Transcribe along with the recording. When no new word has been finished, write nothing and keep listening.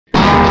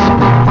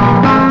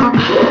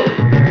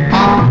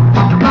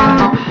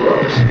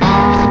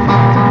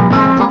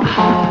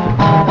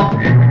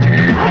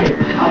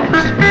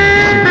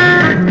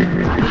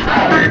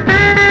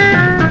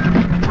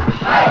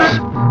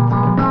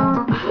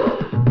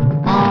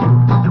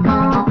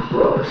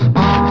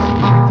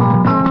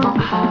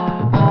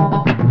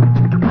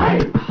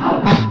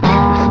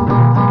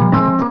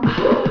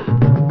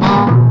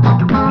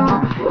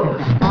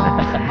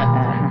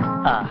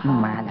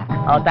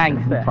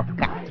Thanks.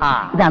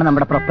 ഇതാണ്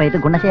നമ്മുടെ proprietor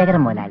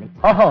Gunasekaran മുതലാളി.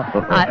 ഓഹോ,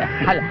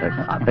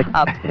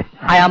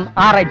 I am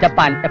R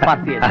Japan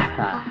FRCS.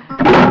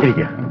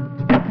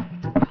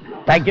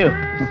 Thank you.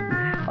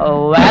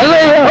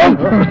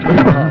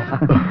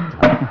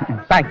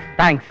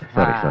 Thanks.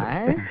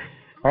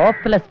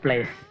 Hopeless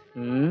place.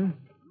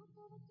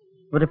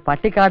 ഒരു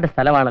പട്ടിക്കാട്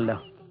സ്ഥലമാണല്ലോ.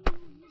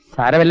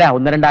 സാരമില്ല,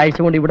 1-2 ആഴ്ച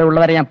കൊണ്ട് ഇവിടെ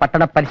ഉള്ളവരെ ഞാൻ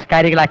പട്ടണ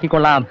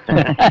പരിഷ്കാരികളാക്കിക്കൊള്ളാം.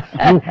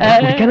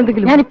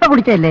 ഞാനിപ്പോ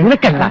കുടിച്ചല്ലേ?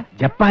 നിനക്കല്ല,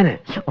 ജപ്പാന്.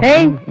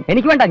 ഏയ്,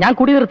 എനിക്ക് വേണ്ട, ഞാൻ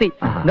കുടി നിർത്തി.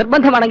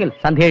 നിർബന്ധമാണെങ്കിൽ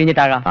സന്ധ്യ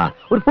കഴിഞ്ഞിട്ടാകാം.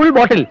 ഒരു ഫുൾ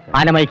ബോട്ടിൽ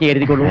ആനമയ്ക്ക്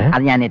എഴുതിക്കൊള്ളൂ.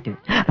 അത് ഞാൻ ഏറ്റു.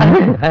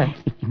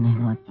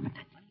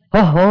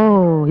 ഓഹോ,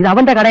 ഇത്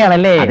അവന്റെ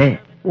കടയാണല്ലേ?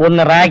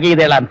 ഒന്ന് റാഗ്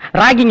ചെയ്തേളാം.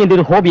 റാഗിങ് എന്റെ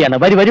ഒരു ഹോബിയാണ്.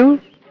 വരൂ.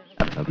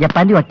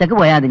 ജപ്പാന്റെ ഒറ്റക്ക്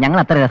പോയാൽ മതി, ഞങ്ങൾ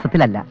അത്ര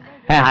രസത്തിലല്ല.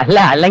 അല്ല,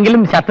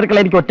 അല്ലെങ്കിലും ശത്രുക്കളെ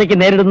എനിക്ക് ഒറ്റയ്ക്ക്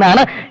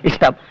നേരിടുന്നതാണ്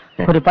ഇഷ്ടം.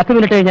 ഒരു 10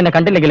 മിനിറ്റ് കഴിഞ്ഞ് എന്നെ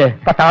കണ്ടില്ലെങ്കിൽ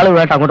 10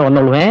 ആളുകളായിട്ട് അങ്ങോട്ട്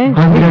വന്നോളൂ.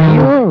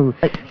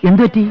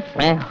 എന്തു പറ്റി?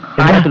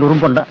 ആഴത്തിൽ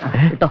ഉറുമ്പുണ്ട്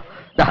കേട്ടോ.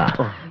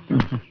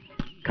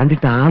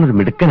 കണ്ടിട്ട് ആളൊരു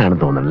മിടുക്കനാണെന്ന്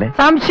തോന്നല്ലേ?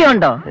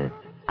 സംശയമുണ്ടോ?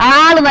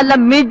 ആള് നല്ല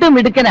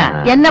മിടുക്കനാ,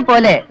 എന്നെ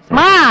പോലെ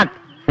സ്മാർട്ട്.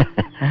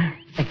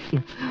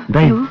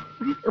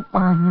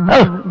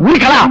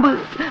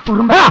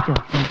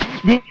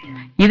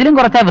 ഇതിലും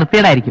കുറച്ചാ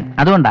വൃത്തിയേടായിരിക്കും,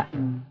 അതുകൊണ്ടാ.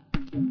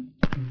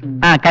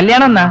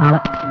 കല്യാണം എന്നാ?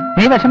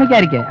 നീ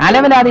വിഷമിക്കാതിരിക്കെ,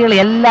 അലവലാദികൾ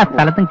എല്ലാ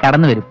സ്ഥലത്തും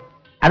കടന്നു വരും.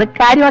 അത്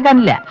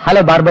കാര്യമാക്കാനില്ല.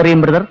 ഹലോ ബാർബറിയും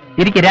ബ്രദർ,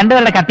 എനിക്ക് 2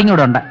 പേരുടെ കട്ടിങ്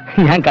ഇവിടെ ഉണ്ട്.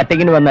 ഞാൻ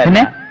കട്ടിങ്ങിന് വന്ന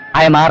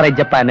I M R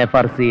Japan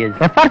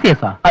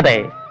FRCS. അതെ,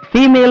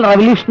 ഫീമെയിൽ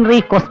റവല്യൂഷണറി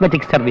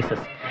കോസ്മെറ്റിക്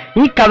സർവീസസ്.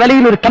 ഈ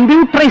കവലയിൽ ഒരു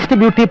കമ്പ്യൂട്ടറൈസ്ഡ്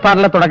ബ്യൂട്ടി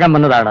പാർലർ തുടങ്ങാൻ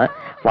വന്നതാണ്.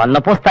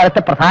 വന്നപ്പോ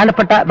സ്ഥലത്തെ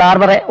പ്രധാനപ്പെട്ട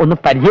ബാർബറെ ഒന്ന്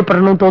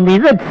പരിചയപ്പെടണമെന്ന് തോന്നി.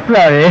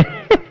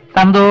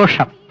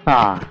 സന്തോഷം.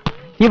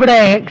 ഇവിടെ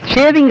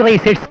ഷേവിംഗ്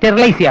റൈസേഴ്സ്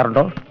സ്റ്റെറിലൈസ്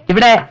ചെയ്യാറുണ്ടോ?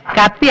 ഇവിടെ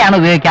കത്തിയാണ്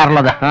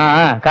ഉപയോഗിക്കാറുള്ളത്.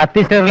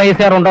 കത്തി സ്റ്റെറിലൈസ്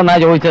ചെയ്യാറുണ്ടോന്നാ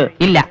ചോദിച്ചത്.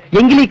 ഇല്ല.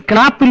 എങ്കിൽ ഈ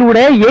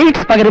ക്നാപ്പിലൂടെ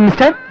എയ്ഡ്സ് പകരും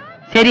മിസ്റ്റർ.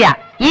 ശരിയാ,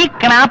 ഈ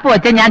ക്നാപ്പ്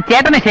വെച്ച് ഞാൻ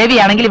ചേട്ടനെ ഷേവ്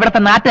ചെയ്യുകയാണെങ്കിൽ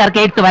ഇവിടുത്തെ നാട്ടുകാർക്ക്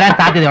എയ്ഡ്സ് വരാൻ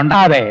സാധ്യതയുണ്ട്.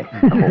 അതെ.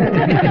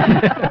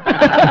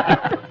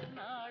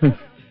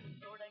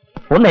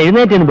 ഒന്ന്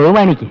എഴുന്നേറ്റ്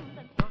ബഹുമാനിക്ക്.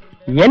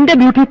 എന്റെ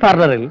ബ്യൂട്ടി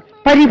പാർലറിൽ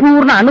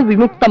പരിപൂർണ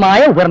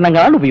അണുവിമുക്തമായ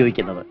ഉപകരണങ്ങളാണ്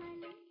ഉപയോഗിക്കുന്നത്.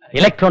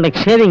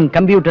 Electronic shaving,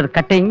 computer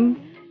cutting,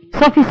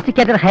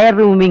 sophisticated hair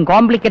removing,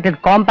 complicated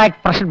compact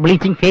pressure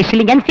bleaching,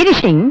 facialing and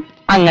finishing.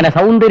 അങ്ങനെ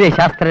സൗന്ദര്യ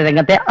ശാസ്ത്ര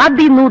രംഗത്തെ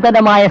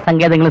അതിനൂതനമായ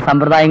സങ്കേതങ്ങളും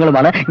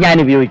സമ്പ്രദായങ്ങളുമാണ് ഞാൻ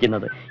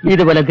ഉപയോഗിക്കുന്നത്.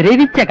 ഇതുപോലെ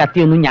ദ്രവിച്ച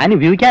കത്തിയൊന്നും ഞാൻ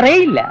ഉപയോഗിക്കാറേ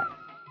ഇല്ല.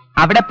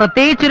 അവിടെ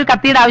പ്രത്യേകിച്ചൊരു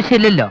കത്തിയുടെ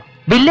ആവശ്യമില്ലല്ലോ.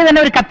 ബില്ല്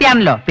തന്നെ ഒരു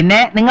കത്തിയാണല്ലോ.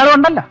 പിന്നെ നിങ്ങളും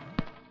ഉണ്ടല്ലോ.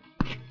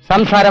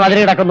 സംസാരം അതിൽ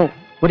കിടക്കുന്നു.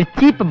 ഒരു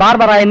ചീപ്പ്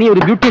ബാർബറായ നീ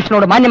ഒരു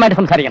ബ്യൂട്ടീഷ്യനോട് മാന്യമായിട്ട്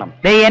സംസാരിക്കണം.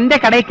 എന്റെ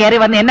കടയിൽ കയറി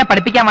വന്ന് എന്നെ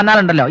പഠിപ്പിക്കാൻ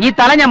വന്നാലുണ്ടല്ലോ, ഈ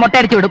തല ഞാൻ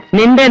മൊട്ടയടിച്ചു വിടും.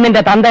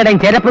 നിന്റെ തന്തയുടെയും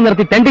ചെരപ്പ്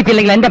നിർത്തി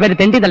തെണ്ടിച്ചില്ലെങ്കിൽ എന്റെ പേര്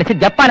തെണ്ടി തളിച്ച്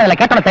ജപ്പാനല്ല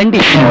കേട്ടോ, തെണ്ടി.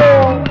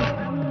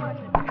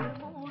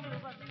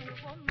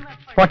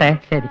 പോട്ടെ,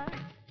 ശരി.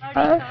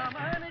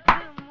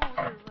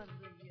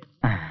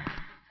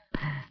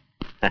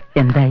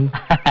 എന്തായി?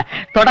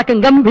 തുടക്കം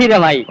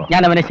ഗംഭീരമായി.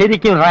 ഞാൻ അവനെ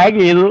ശരിക്കും റാഗ്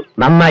ചെയ്തു.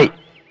 നന്നായി.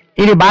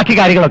 ഇനി ബാക്കി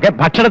കാര്യങ്ങളൊക്കെ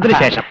ഭക്ഷണത്തിന്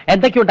ശേഷം.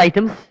 എന്തൊക്കെയുണ്ട്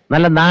ഐറ്റംസ്?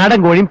 നല്ല നാടൻ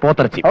കോഴിയും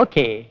പോത്തിറച്ചി.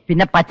 ഓക്കെ.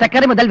 പിന്നെ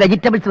പച്ചക്കറി മുതൽ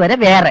വെജിറ്റബിൾസ് വരെ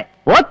വേറെ.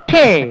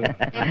 ഓക്കെ.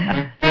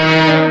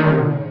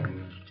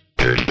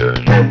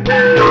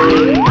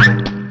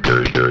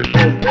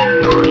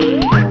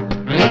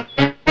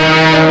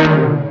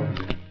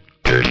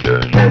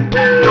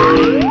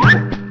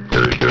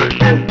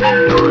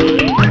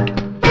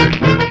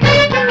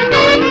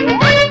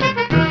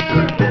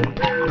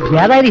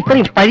 ഏതായാലും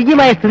ഇത്രയും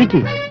പരിചയമായ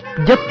സ്ഥിതിക്ക്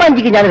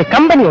ജപ്പാൻജിക്ക് ഞാനൊരു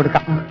കമ്പനി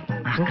കൊടുക്കാം.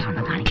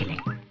 കാണിക്കില്ലേ?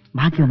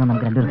 ബാക്കി വന്നാൽ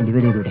നമുക്ക് 2 പേർക്കും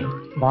ഡിവൈഡ് ചെയ്തൂടെ?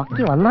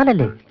 ബാക്കി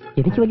വന്നാലല്ലേ?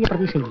 എനിക്ക് വലിയ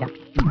പ്രതീക്ഷയില്ല.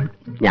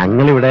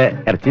 ഞങ്ങളിവിടെ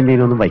ഇറച്ചി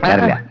മീനൊന്നും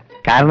വയ്ക്കാറില്ല.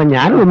 കാരണം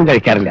ഞാനും ഒന്നും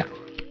കഴിക്കാറില്ല.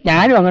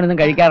 ഞാനും അങ്ങനൊന്നും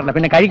കഴിക്കാറില്ല.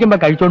 പിന്നെ കഴിക്കുമ്പോ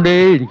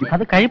കഴിച്ചോണ്ടേയിരിക്കും.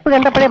 അത് കഴിപ്പ്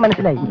കണ്ടപ്പോഴേ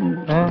മനസ്സിലായി.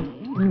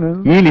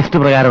 ഈ ലിസ്റ്റ്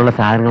പ്രകാരമുള്ള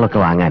സാധനങ്ങളൊക്കെ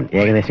വാങ്ങാൻ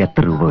ഏകദേശം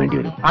എത്ര രൂപ വേണ്ടി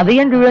വരും?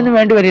 അധികം രൂപയൊന്നും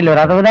വേണ്ടി വരില്ല.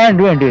 ഒരു 60,000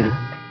 രൂപ വേണ്ടി വരും.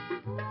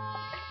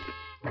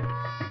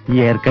 ഈ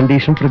എയർ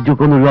കണ്ടീഷൻ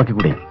ഫ്രിഡ്ജൊക്കെ ഒന്ന്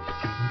ഒഴിവാക്കിക്കൂടെ?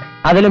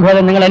 അതിലും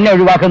ഭേദം നിങ്ങൾ എന്നെ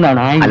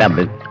ഒഴിവാക്കുന്നതാണ്. അല്ല,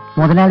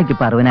 മുതലാളിക്ക്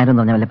 60,000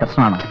 പറഞ്ഞ വല്ല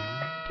പ്രശ്നമാണോ?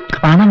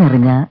 പണം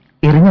എറിഞ്ഞ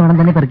പണം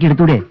തന്നെ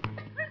പെറുക്കിയെടുത്തൂടെ?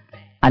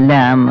 അല്ല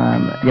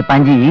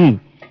ജപ്പാൻജി,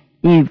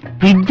 ഈ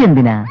ഫ്രിഡ്ജ്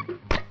എന്തിനാ?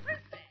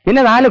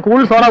 പിന്നെ 4 കൂൾ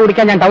സോഡ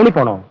കുടിക്കാൻ ഞാൻ ടൗണിൽ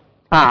പോണോ?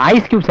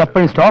 ഐസ് ക്യൂബ്സ്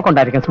എപ്പോഴും സ്റ്റോക്ക്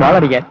ഉണ്ടായിരിക്കും. സ്മോൾ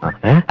അടിക്കാൻ,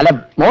 അല്ല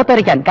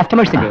മോത്തരിക്കാൻ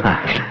കസ്റ്റമേഴ്സിന്റെ.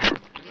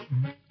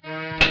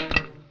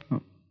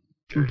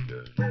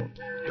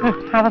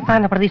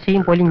 അവസാന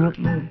പ്രതീക്ഷയും പൊലിഞ്ഞു.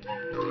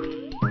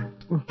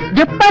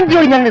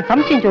 ജപ്പാൻജിയോട് ഞാൻ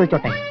സംശയം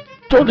ചോദിച്ചോട്ടെ?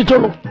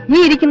 ചോദിച്ചോളൂ. ഈ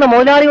ഇരിക്കുന്ന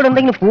മുതലാളിയോട്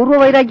എന്തെങ്കിലും പൂർവ്വ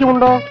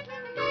വൈരാഗ്യമുണ്ടോ?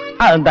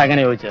 അതെന്താ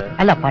അങ്ങനെ ചോദിച്ചത്?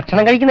 അല്ല,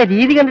 ഭക്ഷണം കഴിക്കുന്ന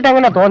രീതി കണ്ടിട്ട്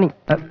അങ്ങനെ തോന്നി.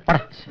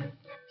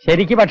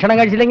 ശരിക്ക് ഭക്ഷണം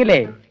കഴിച്ചില്ലെങ്കിലേ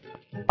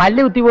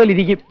പല്ല് കുത്തി പോലെ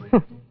ഇരിക്കും.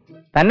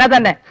 തന്നെ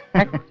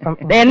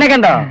എന്നെ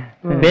കണ്ടോ?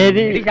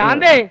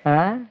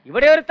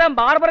 ഇവിടെ ഒരുത്തൻ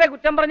ബാർബറെ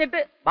കുറ്റം പറഞ്ഞിട്ട്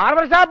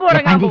ബാർബർ ഷാപ്പ്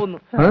തുടങ്ങാൻ പോകുന്നു.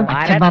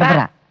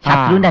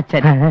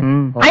 അച്ഛൻ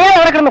അയാൾ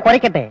അവിടെ കിടന്ന്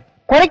കുരയ്ക്കട്ടെ.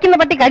 കുരയ്ക്കുന്ന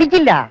പട്ടി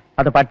കടിക്കില്ല.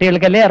 അത്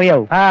പട്ടികൾക്കല്ലേ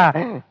അറിയാവൂ.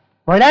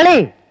 മുതലാളി,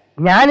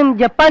 ഞാനും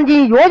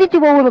ജപ്പാൻജിയും യോജിച്ചു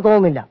പോകുമെന്ന്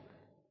തോന്നുന്നില്ല.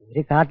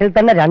 ഒരു കാട്ടിൽ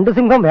തന്നെ 2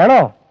 സിംഹം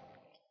വേണോ?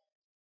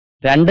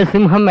 2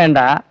 സിംഹം വേണ്ട.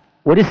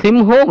 ഒരു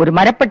സിംഹവും ഒരു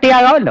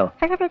മരപ്പട്ടിയാകാമല്ലോ.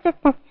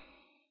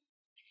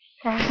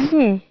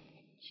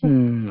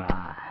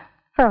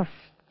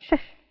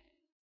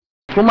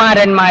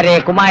 കുമാരന്മാരെ,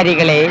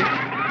 കുമാരികളെ,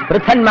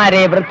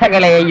 വൃദ്ധന്മാരെ,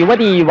 വൃദ്ധകളെ,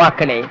 യുവതീ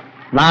യുവാക്കളെ,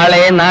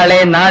 നാളെ നാളെ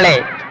നാളെ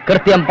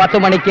കൃത്യം 10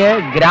 മണിക്ക്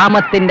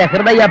ഗ്രാമത്തിന്റെ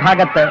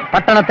ഹൃദയഭാഗത്ത്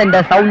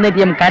പട്ടണത്തിന്റെ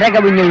സൗന്ദര്യം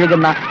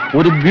കരകവിഞ്ഞൊഴുകുന്ന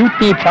ഒരു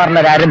ബ്യൂട്ടി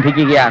പാർലർ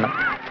ആരംഭിക്കുകയാണ്.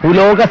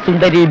 പുലോക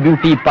സുന്ദരി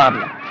ബ്യൂട്ടി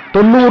പാർലർ.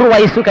 90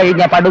 വയസ്സു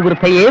കഴിഞ്ഞ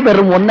പടുവൃദ്ധയെ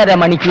വെറും 1.5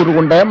 മണിക്കൂർ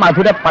കൊണ്ട്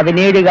മധുര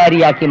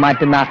 17കാരിയാക്കി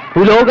മാറ്റുന്ന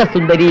പുലോക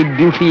സുന്ദരി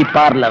ബ്യൂട്ടി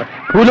പാർലർ.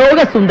 പുലോക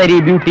സുന്ദരി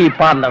ബ്യൂട്ടി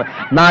പാർലർ.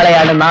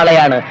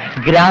 നാളെയാണ്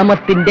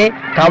ഗ്രാമത്തിന്റെ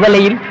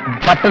കവലയിൽ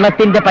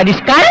പട്ടണത്തിന്റെ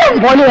പരിഷ്കാരം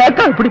പോലെ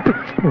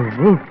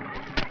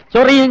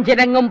ചൊറിയും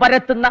ചിരങ്ങും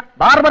പരത്തുന്ന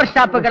ബാർബർ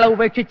ഷാപ്പുകളെ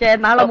ഉപേക്ഷിച്ച്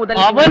നാളെ മുതൽ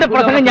അവന്റെ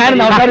പ്രസംഗം ഞാൻ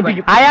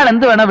അവസാനിപ്പിക്കും. അയാൾ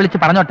എന്ത് വേണോ വിളിച്ച്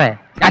പറഞ്ഞോട്ടെ.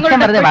 അച്ഛൻ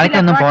വെറുതെ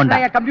വഴക്കൊന്നും പോകണ്ട.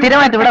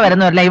 സ്ഥിരമായിട്ട് ഇവിടെ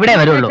വരുന്നവരല്ല ഇവിടെ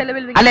വരുള്ളൂ.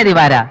 അല്ലേ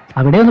ദിവാര?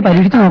 അവിടെ ഒന്ന്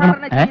പരീക്ഷിച്ചു നോക്കണം.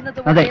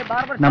 അതെ,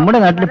 നമ്മുടെ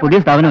നാട്ടിലെ പുതിയ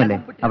സ്ഥാപനമല്ലേ,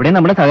 അവിടെ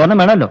നമ്മുടെ സഹകരണം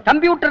വേണമല്ലോ.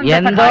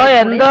 എന്തോ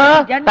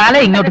തല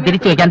ഇങ്ങോട്ട്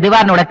തിരിച്ചു വെക്കാൻ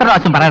ദിവാറിനോട് എത്ര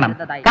പ്രാവശ്യം പറയണം.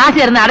 കാശ്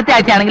തരുന്ന അടുത്ത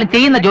ആഴ്ചയാണെങ്കിലും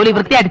ചെയ്യുന്ന ജോലി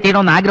വൃത്തിയായിട്ട്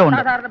ചെയ്യണമെന്ന്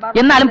ആഗ്രഹമുണ്ട്.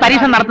 എന്നാലും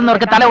പരീക്ഷണം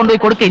നടത്തുന്നവർക്ക് തല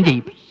കൊണ്ടുപോയി കൊടുക്കുകയും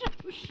ചെയ്യും.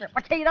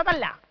 പക്ഷേ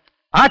ഇതല്ല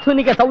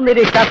ആധുനിക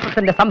സൗന്ദര്യ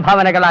ശാസ്ത്രത്തിന്റെ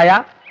സംഭാവനകളായ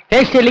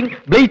ഫേഷ്യലിംഗ്,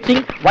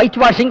 bleaching, white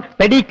washing,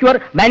 pedicure,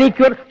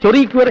 manicure,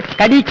 ചൊറിക്യൂർ,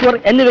 കഡിക്യൂർ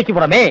എന്നിവയ്ക്ക്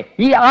പുറമെ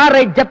ഈ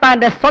 6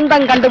 ജപ്പാന്റെ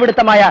സ്വന്തം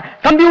കണ്ടുപിടുത്തമായ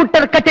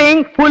കമ്പ്യൂട്ടർ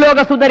കട്ടിംഗ് ഭൂലോക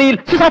സുന്ദരിയിൽ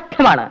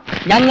സുസാധ്യമാണ്.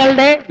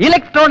 ഞങ്ങളുടെ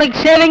ഇലക്ട്രോണിക്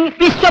ഷേവിംഗ്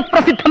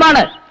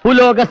വിശ്വപ്രസിദ്ധമാണ്.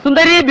 ഭൂലോക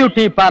സുന്ദരി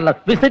ബ്യൂട്ടി പാർലർ.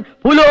 വിസിറ്റ്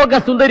ഭൂലോക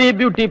സുന്ദരി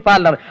ബ്യൂട്ടി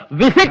പാർലർ.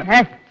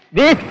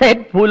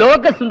 വിസിറ്റ്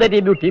ഭൂലോക സുന്ദരി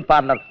ബ്യൂട്ടി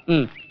പാർലർ.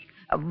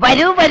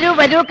 വരൂ വരൂ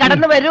വരൂ,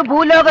 കടന്നു വരൂ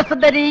ഭൂലോക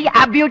സുന്ദരി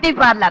ബ്യൂട്ടി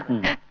പാർലർ.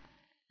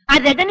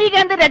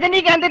 രജനീകാന്ത്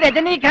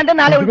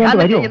നാളെ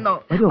ഉദ്ഘാടനം ചെയ്യുന്നു.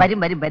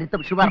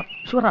 വരുത്തും ഷുവർ.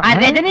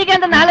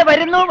 രജനീകാന്ത് നാളെ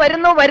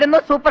വരുന്നു.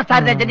 Super star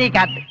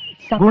Rajinikanth.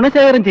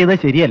 ഗുണശേഖരൻ ചെയ്തത്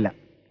ശരിയല്ല.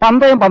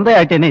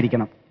 പന്തയായിട്ട് തന്നെ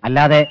ഇരിക്കണം.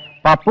 അല്ലാതെ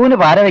പപ്പുവിന്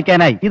പാര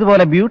വെക്കാനായി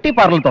ഇതുപോലെ ബ്യൂട്ടി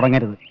പാർലർ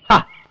തുടങ്ങരുത്.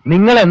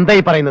 നിങ്ങൾ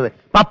എന്തായി പറയുന്നത്?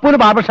 പപ്പുവിന്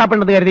ബാർബർ ഷാപ്പ്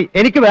ഉണ്ടെന്ന് കരുതി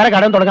എനിക്ക് വേറെ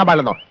കടം തുടങ്ങാൻ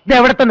പാടില്ലെന്നോ? ഇത്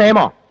എവിടത്തെ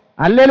നിയമോ?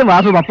 അല്ലേലും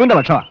വാസു പപ്പുവിന്റെ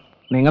പക്ഷമാ.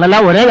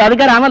 നിങ്ങളെല്ലാം ഒരേ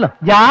ജാതിക്കാരാണല്ലോ.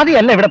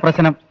 ജാതിയല്ല ഇവിടെ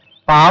പ്രശ്നം.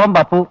 പാവം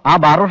പപ്പു ആ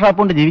ബാർബർ ഷാപ്പ്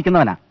കൊണ്ട്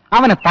ജീവിക്കുന്നവനാ.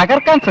 അവനെ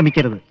തകർക്കാൻ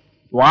ശ്രമിക്കരുത്.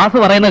 വാസു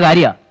പറയുന്ന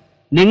കാര്യ.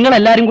 നിങ്ങൾ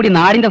എല്ലാരും കൂടി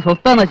നാടിന്റെ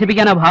സ്വസ്ഥത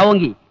നശിപ്പിക്കാനാ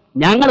ഭാവമെങ്കിൽ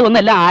ഞങ്ങൾ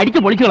ഒന്നെല്ലാം അടിച്ചു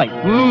പൊളിച്ചു കളയും.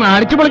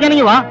 അടിച്ചു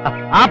പൊളിക്കാനെങ്കിൽ വാ.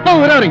 അപ്പൊ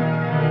ഊര പറയും.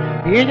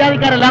 ഈ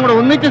ജാതിക്കാരെല്ലാം കൂടെ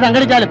ഒന്നിച്ച്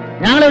സംഘടിച്ചാലും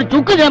ഞങ്ങളൊരു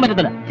ചുക്ക് ചെയ്യാൻ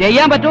പറ്റത്തില്ല.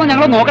 ചെയ്യാൻ പറ്റുമോ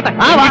ഞങ്ങൾ നോക്കട്ടെ.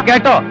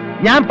 കേട്ടോ,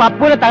 ഞാൻ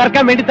പപ്പുവിനെ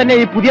തകർക്കാൻ വേണ്ടി തന്നെ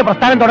ഈ പുതിയ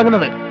പ്രസ്ഥാനം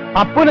തുടങ്ങുന്നത്.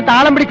 പപ്പുവിന്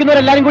താളം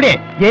പിടിക്കുന്നവരെല്ലാരും കൂടി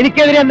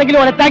എനിക്കെതിരെ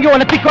എന്തെങ്കിലും ഒലത്താക്കി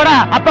ഒലത്തിക്കോടാ.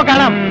 അപ്പൊ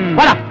കാണാം.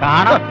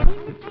 കാണാം.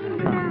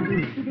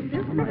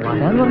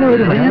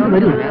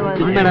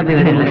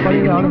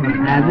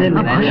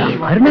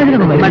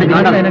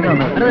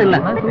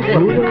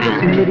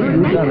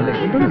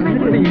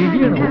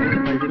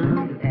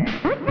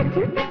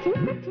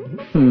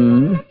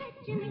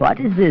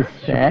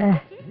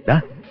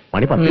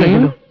 മണി 10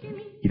 കഴിഞ്ഞല്ലോ.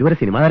 ഇതുവരെ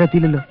സിനിമ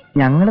താരെത്തിയില്ലല്ലോ.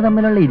 ഞങ്ങൾ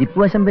തമ്മിലുള്ള ഇരിപ്പ്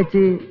വശം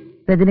വെച്ച്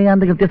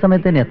രജനീകാന്ത്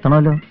കൃത്യസമയത്ത് തന്നെ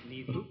എത്തണമല്ലോ.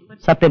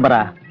 സത്യം പറ,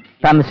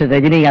 മിസ്റ്റർ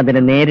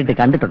രജനീകാന്തിനെ നേരിട്ട്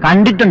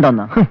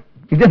കണ്ടിട്ടുണ്ടോന്നോ?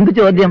 ഇതെന്ത്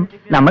ചോദ്യം?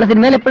 നമ്മളെ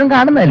സിനിമയിൽ എപ്പോഴും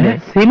കാണുന്നതല്ലേ.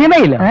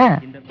 സിനിമയില്ല.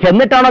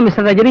 എന്നിട്ടാണോ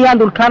മിസ്റ്റർ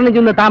രജനീകാന്ത് ഉദ്ഘാടനം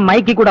ചെയ്യുന്ന താൻ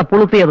മൈക്കിൽ കൂടെ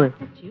പുളുത്തിയത്?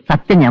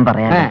 സത്യം ഞാൻ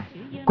പറയാം.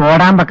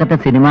 കോടാമ്പക്കത്തെ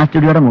സിനിമാ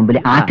സ്റ്റുഡിയോയുടെ മുമ്പിൽ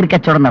ആക്രി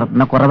കച്ചവടം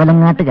നടത്തുന്ന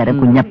കുറവലങ്ങാട്ടുകാര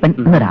കുഞ്ഞപ്പൻ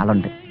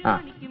എന്നൊരാളുണ്ട്.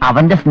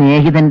 അവന്റെ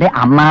സ്നേഹിതന്റെ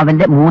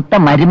അമ്മാവന്റെ മൂത്ത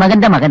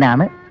മരുമകന്റെ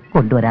മകനാണ്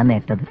കൊണ്ടുവരാൻ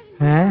നേട്ടത്.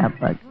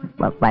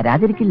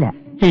 വരാതിരിക്കില്ല.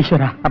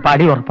 ഈശ്വര, അപ്പൊ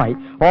അടി ഉറപ്പായി.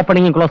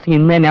 ഓപ്പണിംഗും ക്ലോസിംഗ്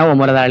ഇന്ന് തന്നെയാവോ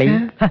മുതലാളി?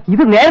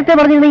 ഇത് നേരത്തെ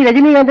പറഞ്ഞിരുന്നെങ്കിൽ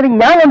രജനീകാന്തിനെ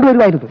ഞാൻ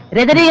കൊണ്ടുവരുമായിരുന്നു.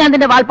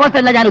 രജനീകാന്തിന്റെ വാൾപോസ്റ്റർ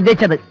അല്ല ഞാൻ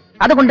ഉദ്ദേശിച്ചത്.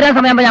 അത് കൊണ്ടുവരാൻ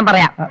സമയമാകുമ്പോ ഞാൻ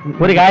പറയാം.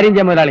 ഒരു കാര്യം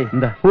ചെയ്യാൻ മുതലാളി,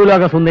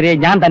 ഭൂലോക സുന്ദരിയെ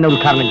ഞാൻ തന്നെ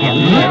ഉദ്ഘാടനം ചെയ്യാം.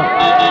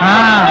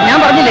 ഞാൻ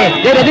പറഞ്ഞില്ലേ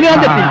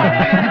രജനീകാന്ത് എത്തി.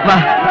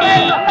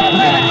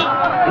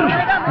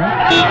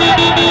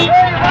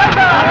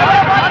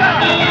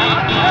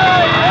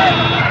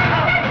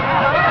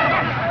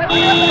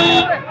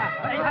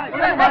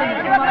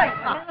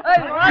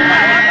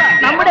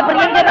 നമ്മുടെ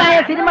പ്രിയങ്കരനായ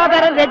സിനിമാ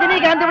താരം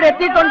രജനീകാന്ത് ഇവിടെ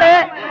എത്തിയിട്ടുണ്ട്.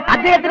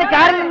 അദ്ദേഹത്തിന്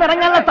കാറിൽ നിന്ന്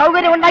ഇറങ്ങാനുള്ള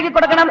സൗകര്യം ഉണ്ടാക്കി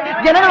കൊടുക്കണം.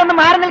 ജനങ്ങളൊന്ന്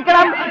മാറി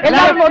നിൽക്കണം.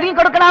 എല്ലാവരും ഒതുങ്ങി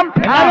കൊടുക്കണം.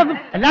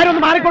 എല്ലാരും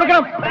ഒന്ന്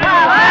മാറിക്കൊടുക്കണം.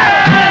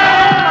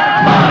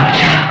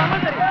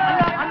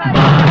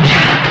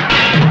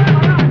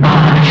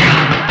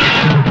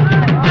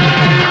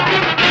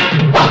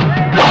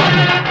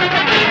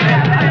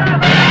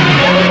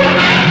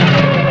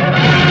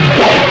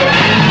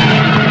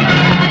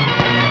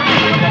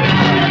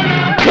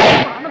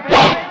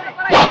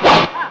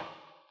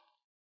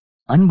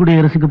 அன்புடைய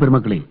ரசிக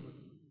பெருமக்களே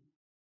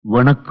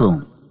வணக்கம்.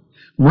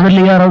 முதல்ல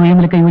யாராவது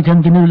இவங்களை கை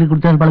வச்சான்னு சின்னதில்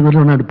கொடுத்தா பல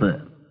பேர்ல ஒன்று அடுப்பு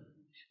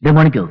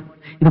மாணிக்கோ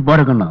இது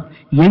போறக்கண்ணா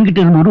என்கிட்ட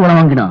இருந்து 1 வளம்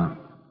வாங்கினா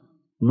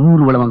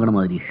 100 வளம் வாங்கின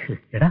மாதிரி.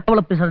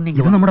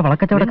 இது നമ്മുടെ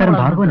വളക്കച്ചവടക്കാരൻ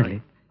ഭാർഗവനല്ലേ?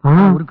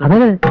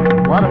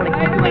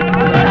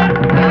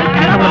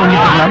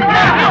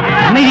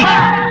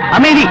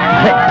 அமைதி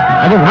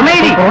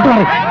அமைதி.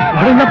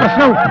 ഇവിടെ എന്താ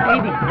പ്രശ്നവും?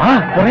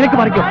 പുറകിലേക്ക്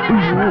മറിക്കോ.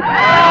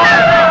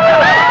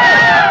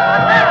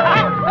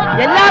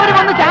 എല്ലാവരും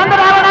ഒന്ന്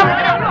ശാന്തരാവണം.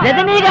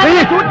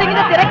 രജനീകാന്ത്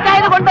ഷൂട്ടിങ്ങിന്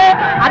തിരക്കായത് കൊണ്ട്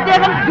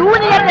അദ്ദേഹം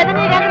ജൂനിയർ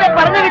രജനീകാന്തിനെ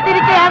പറഞ്ഞു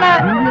വിട്ടിരിക്കുകയാണ്.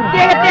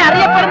 ഇദ്ദേഹത്തെ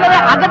അറിയപ്പെടുന്നത്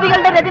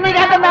അഗതികളുടെ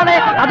രജനീകാന്ത് എന്നാണ്.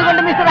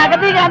 അതുകൊണ്ട് മിസ്റ്റർ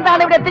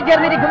അഗതികാന്താണ് ഇവിടെ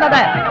എത്തിച്ചേർന്നിരിക്കുന്നത്.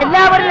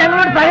 എല്ലാവരും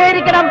ഞങ്ങളോട്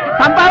സഹകരിക്കണം,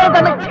 സംഭാവന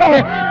തന്നെ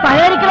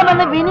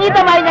സഹകരിക്കണമെന്ന്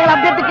വിനീതമായി ഞങ്ങൾ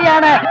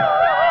അഭ്യർത്ഥിക്കുകയാണ്.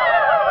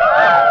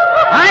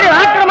 ആരും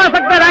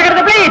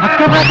ആക്രമാസക്തരാകരുത്,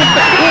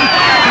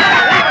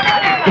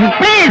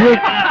 പ്ലീസ്.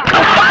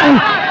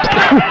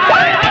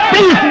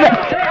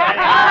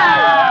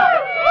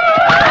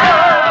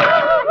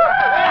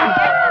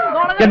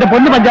 എന്റെ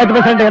പൊന്നു പഞ്ചായത്ത്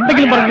പ്രസിഡന്റ്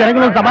എന്തെങ്കിലും പറഞ്ഞ്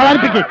ജനങ്ങളോട്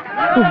സമാധാനിപ്പിക്കും.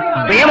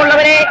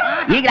 പ്രിയമുള്ളവരെ,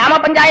 ഈ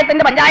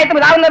ഗ്രാമപഞ്ചായത്തിന്റെ പഞ്ചായത്ത്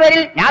പിതാവെന്ന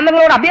പേരിൽ ഞാൻ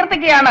നിങ്ങളോട്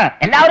അഭ്യർത്ഥിക്കുകയാണ്,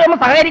 എല്ലാവരും ഒന്ന്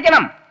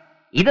സഹകരിക്കണം.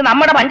 ഇത്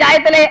നമ്മുടെ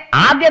പഞ്ചായത്തിലെ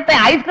ആദ്യത്തെ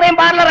ഐസ്ക്രീം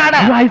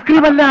പാർലറാണ്.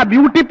 ഐസ്ക്രീം അല്ല,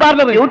 ബ്യൂട്ടി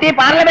പാർലർ. ബ്യൂട്ടി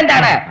പാർലമെന്റ്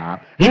ആണ്.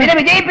 ഇതിനെ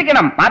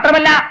വിജയിപ്പിക്കണം.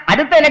 മാത്രമല്ല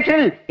അടുത്ത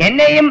ഇലക്ഷനിൽ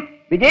എന്നെയും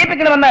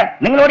വിജയിപ്പിക്കണമെന്ന്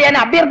നിങ്ങളോട് ഞാൻ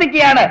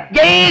അഭ്യർത്ഥിക്കുകയാണ്.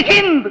 ജയ്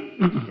ഹിന്ദ്.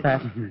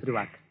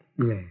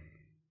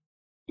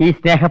 ഈ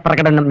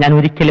സ്നേഹപ്രകടനം ഞാൻ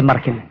ഒരിക്കലും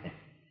മറക്കില്ല.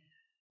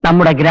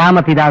 നമ്മുടെ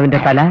ഗ്രാമപിതാവിന്റെ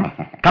തല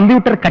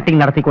കമ്പ്യൂട്ടർ കട്ടിംഗ്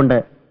നടത്തിക്കൊണ്ട്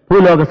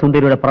ഭൂലോക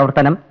സുന്ദരിയുടെ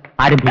പ്രവർത്തനം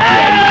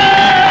ആരംഭിക്കുകയായിരുന്നു.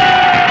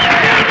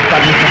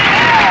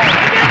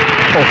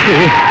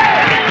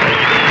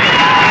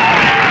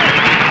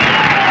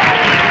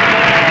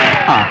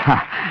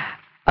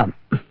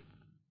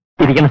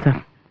 ഇരിക്കണം സാർ.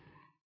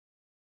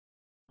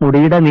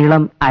 മുടിയുടെ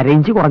നീളം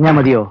അരയിഞ്ച് കുറഞ്ഞാൽ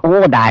മതിയോ? ഓ,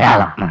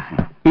 ധാരാളം.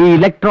 ഈ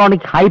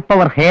electronic high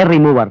power hair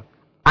remover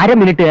 1/2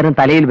 minute നേരം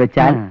തലയിൽ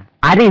വെച്ചാൽ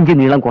 1/2 ഇഞ്ച്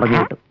നീളം കുറഞ്ഞു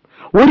കിട്ടും.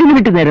 1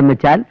 മിനിറ്റ് നേരം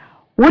വെച്ചാൽ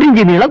 1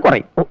 ഇഞ്ച് നീളം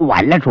കുറയും.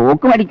 വല്ല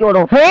ഷോക്ക്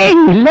മടിക്കോടോ?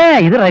 ഇല്ല,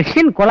 ഇത്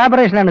റഷ്യൻ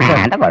കൊളാബറേഷൻ ആണ് സാർ.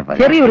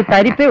 ചെറിയൊരു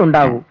തരിപ്പേ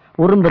ഉണ്ടാവൂ,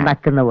 ഉറുമ്പ്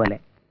നക്കുന്ന പോലെ.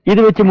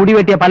 ഇത് വെച്ച് മുടി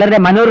വെട്ടിയ പലരുടെ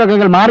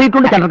മനോരോഗങ്ങൾ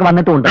മാറിയിട്ടുണ്ട്, ചിലർക്ക്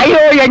വന്നിട്ടുണ്ട്.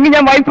 അയ്യോ, എങ്കിൽ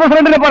ഞാൻ വൈസ്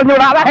പ്രസിഡന്റിനെ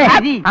പറഞ്ഞുകൂടാ?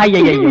 അയ്യോ,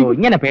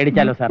 ഇങ്ങനെ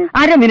പേടിച്ചാലോ സാർ?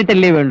 1/2 മിനിറ്റ്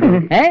അല്ലേ വേണ്ടു?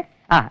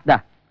 ദാ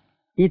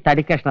ഈ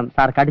തടിക്കഷ്ണം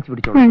സാർ കടിച്ചു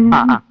പിടിച്ചോളൂ.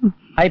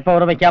 ഹൈ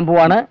പവർ വെക്കാൻ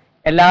പോവാണ്.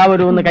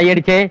 എല്ലാവരും ഒന്ന്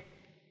കൈയടിച്ചേ.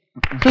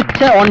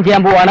 സ്വിച്ച് ഓൺ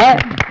ചെയ്യാൻ പോവാണ്.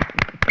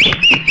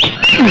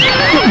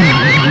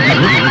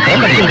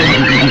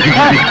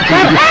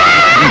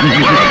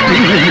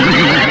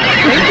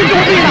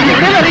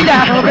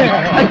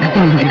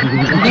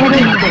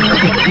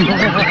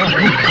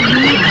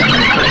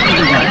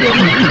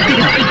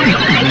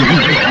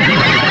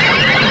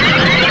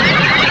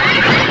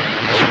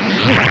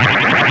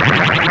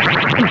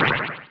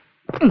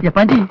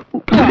 ജപ്പാൻജി,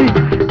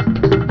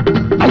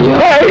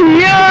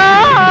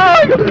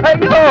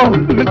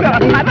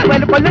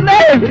 കൊല്ലുന്നേ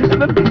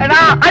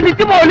എടാ,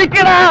 അടിച്ചു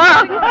പൊളിക്കടാ.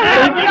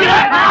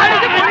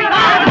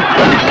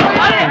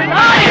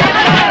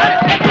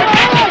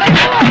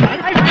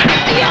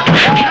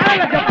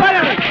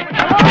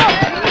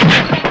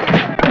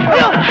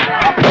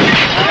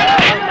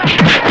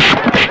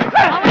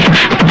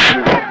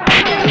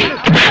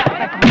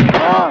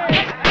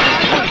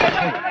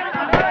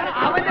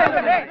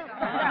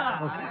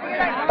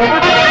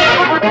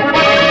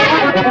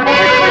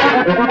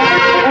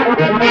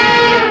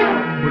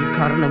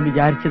 ഉദ്ഘാടനം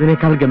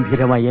വിചാരിച്ചതിനേക്കാൾ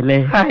ഗംഭീരമായി അല്ലേ?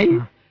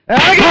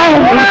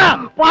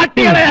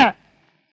 പാട്ടികളെ